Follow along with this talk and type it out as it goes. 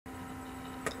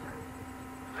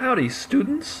Howdy,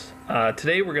 students.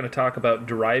 Today we're going to talk about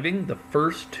deriving the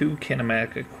first two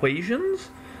kinematic equations.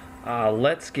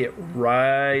 Let's get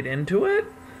right into it.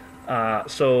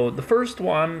 So the first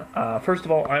one, first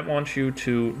of all, I want you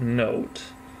to note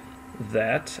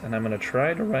that, and I'm going to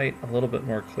try to write a little bit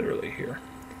more clearly here,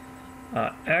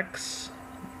 x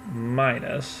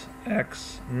minus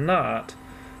x naught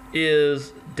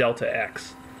is delta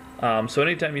x. So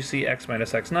anytime you see x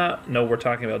minus x naught, know we're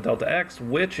talking about delta x,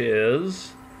 which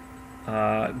is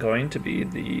going to be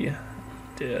the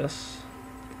displacement.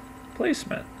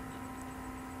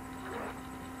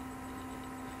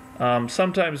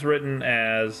 Sometimes written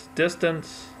as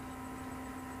distance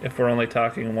if we're only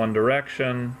talking in one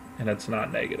direction and it's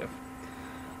not negative.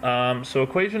 So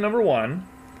equation number one,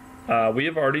 we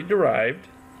have already derived,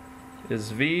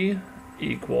 is v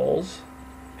equals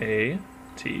a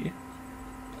t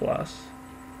plus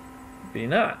v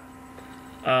naught.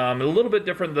 A little bit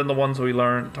different than the ones we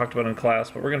talked about in class,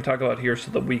 but we're going to talk about here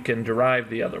so that we can derive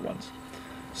the other ones.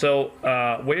 So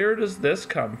where does this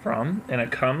come from? And it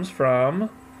comes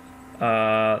from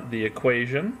the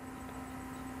equation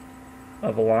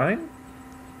of a line.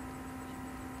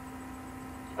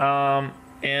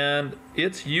 And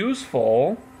it's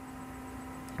useful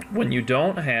when you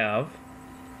don't have,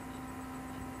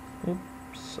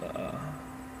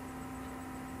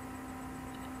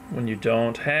 when you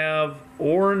don't have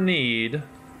or need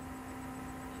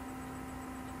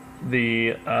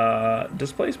the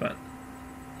displacement.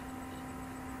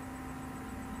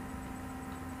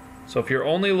 So if you're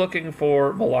only looking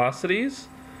for velocities,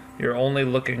 you're only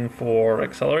looking for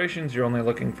accelerations, you're only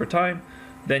looking for time,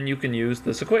 then you can use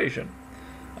this equation.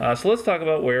 So let's talk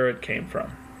about where it came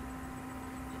from.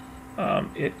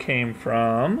 It came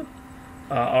from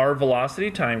our velocity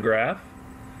time graph.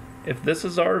 If this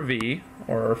is our v,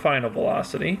 or our final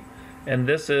velocity, and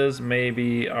this is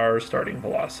maybe our starting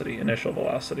velocity, initial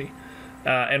velocity,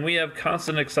 and we have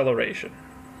constant acceleration.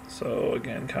 So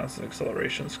again, constant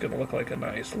acceleration is going to look like a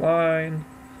nice line.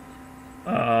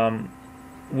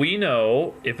 We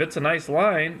know if it's a nice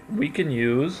line, we can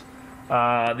use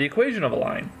the equation of a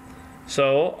line.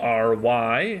 So our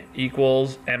y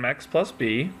equals mx plus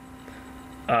b.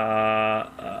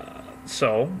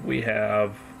 So we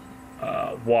have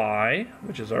y,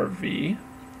 which is our v,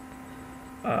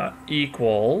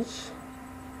 equals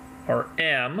our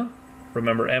m.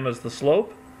 Remember, m is the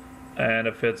slope, and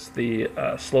if it's the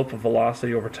slope of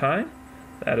velocity over time,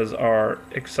 that is our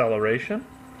acceleration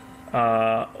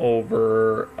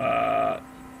over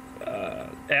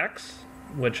x,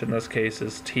 which in this case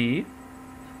is t,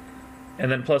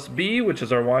 and then plus b, which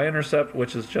is our y-intercept,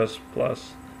 which is just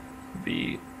plus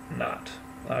v naught,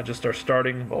 just our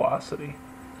starting velocity.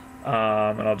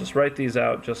 And I'll just write these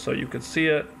out just so you could see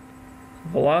it.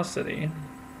 Velocity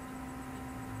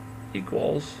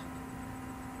equals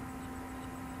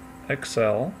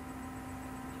xl,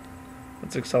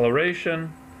 that's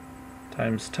acceleration,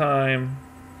 times time,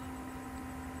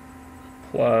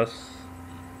 plus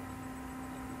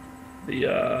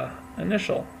the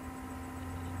initial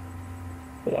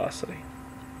velocity.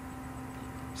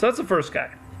 So that's the first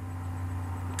guy.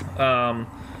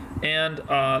 And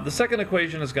the second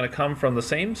equation is going to come from the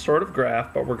same sort of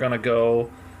graph, but we're going to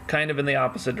go kind of in the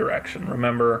opposite direction.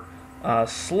 Remember,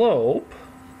 slope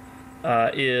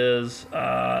is,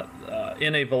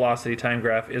 in a velocity time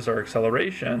graph, is our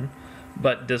acceleration,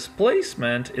 but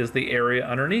displacement is the area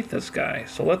underneath this guy.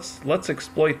 So let's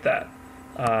exploit that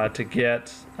to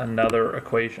get another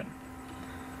equation.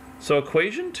 So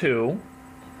equation 2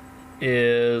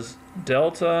 is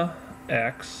delta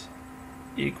x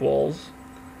equals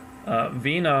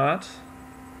v naught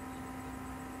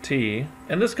t,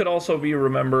 and this could also be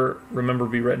remember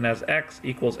be written as x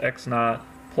equals x naught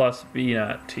plus v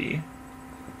naught t,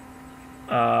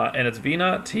 and it's v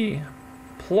naught t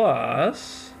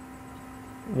plus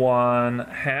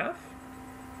 1/2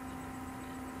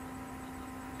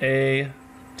 a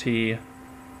t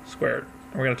squared.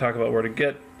 And we're going to talk about where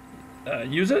to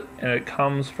use it, and it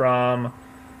comes from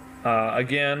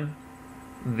again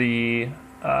the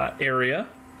area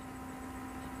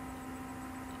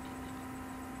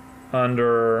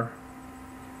under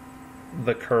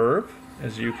the curve,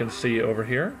 as you can see over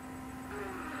here.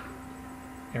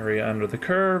 Area under the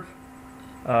curve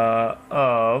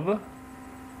of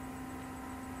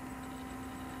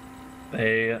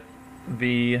a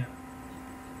VT,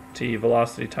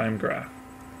 velocity time graph.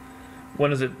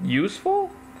 When is it useful?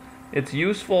 It's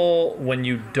useful when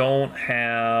you don't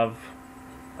have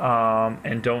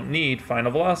and don't need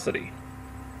final velocity.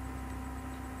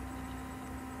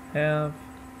 Have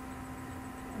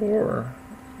or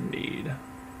need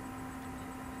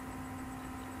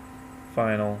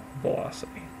final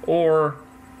velocity, or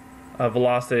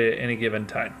velocity at any given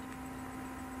time.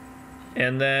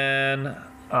 And then,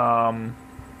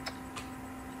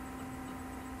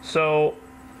 so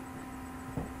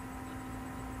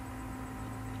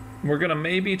we're going to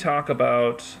maybe talk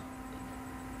about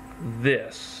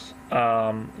this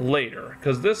later,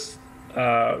 because this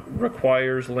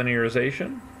requires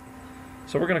linearization.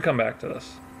 So we're going to come back to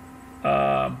this.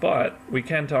 But we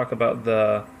can talk about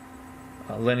the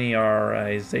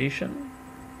linearization.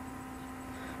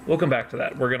 We'll come back to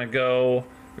that. We're going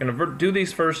to do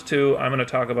these first two. I'm going to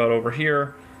talk about over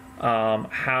here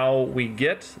how we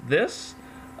get this.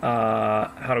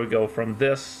 How do we go from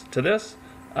this to this?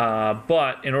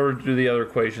 But in order to do the other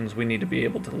equations, we need to be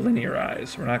able to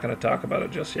linearize. We're not going to talk about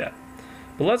it just yet.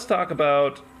 But let's talk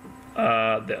about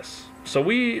this. So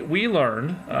we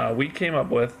learned, we came up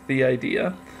with the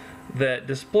idea that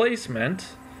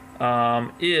displacement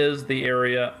is the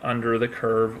area under the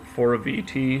curve for a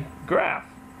VT graph.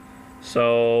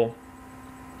 So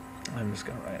I'm just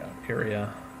going to write out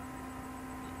area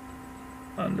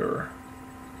under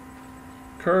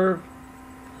curve.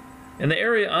 And the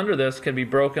area under this can be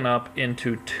broken up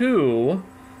into two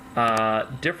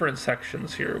different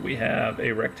sections here. We have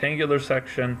a rectangular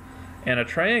section and a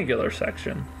triangular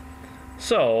section.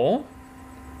 So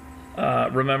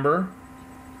remember,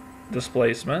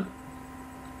 displacement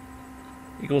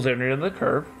equals area under the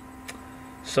curve.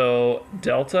 So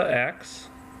delta x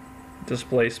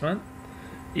displacement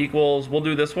equals, we'll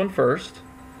do this one first.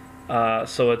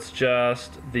 So it's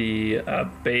just the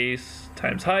base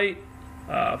times height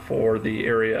for the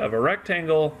area of a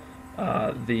rectangle.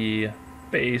 The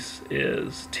base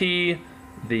is t,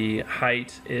 the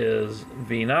height is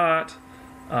v naught.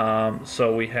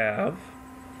 So we have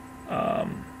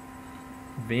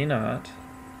v naught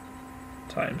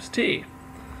times t.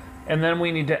 And then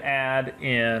we need to add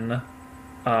in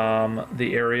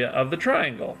the area of the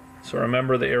triangle. So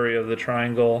remember, the area of the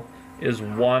triangle is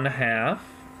 1/2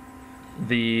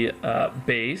 the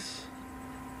base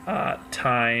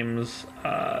times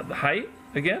the height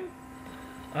again.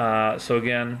 So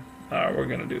again, we're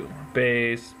going to do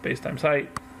base times height,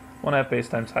 1/2 base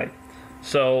times height.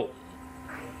 So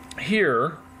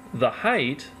here, the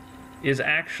height is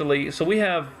actually, so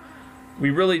we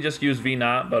really just use v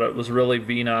naught, but it was really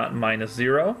v naught minus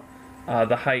 0.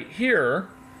 The height here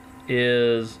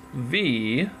is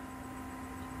v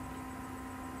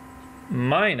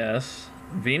minus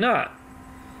v naught.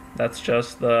 That's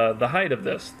just the height of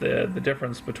this. The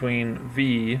difference between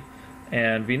v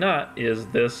and v naught is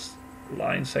this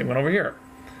line segment over here.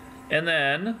 And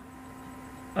then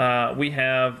we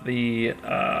have the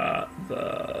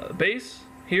base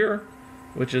here,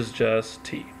 which is just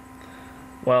t.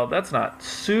 Well, that's not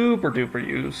super duper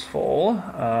useful.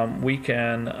 We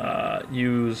can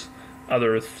use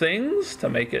other things to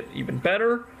make it even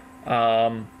better.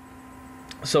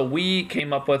 So we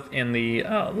came up with, in the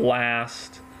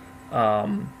last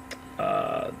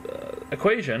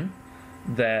equation,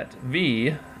 that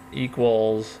v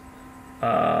equals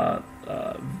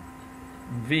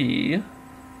v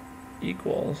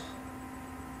equals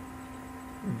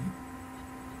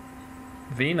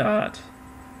v naught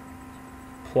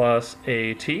plus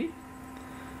at.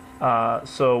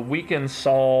 So we can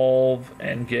solve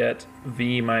and get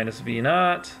v minus v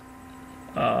naught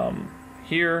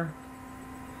here.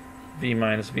 V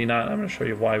minus v naught, I'm going to show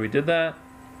you why we did that,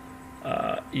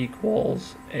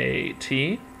 equals at.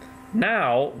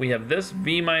 Now we have this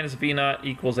v minus v naught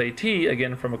equals at,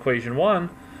 again from equation 1.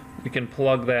 We can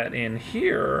plug that in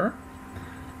here,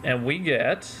 and we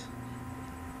get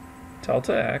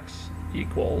delta x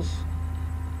equals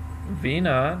v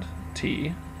naught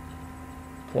t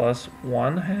plus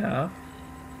 1/2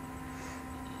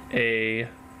 a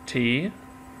t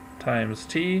times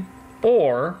t,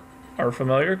 or our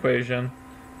familiar equation,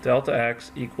 delta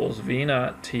x equals v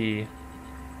naught t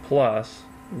plus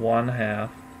 1/2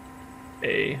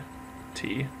 a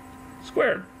t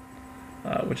squared,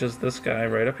 which is this guy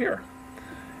right up here.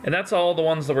 And that's all the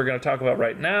ones that we're going to talk about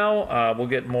right now. We'll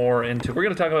get more into, we're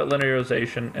going to talk about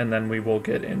linearization, and then we will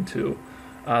get into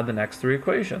the next 3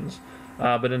 equations.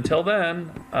 But until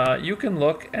then, you can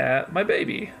look at my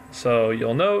baby. So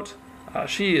you'll note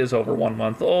she is over 1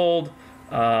 month old.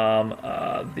 One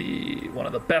of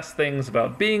the best things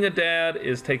about being a dad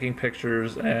is taking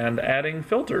pictures and adding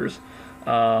filters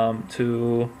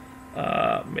to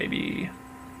maybe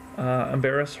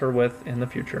embarrass her with in the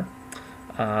future.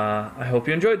 I hope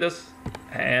you enjoyed this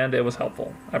and it was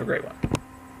helpful. Have a great one.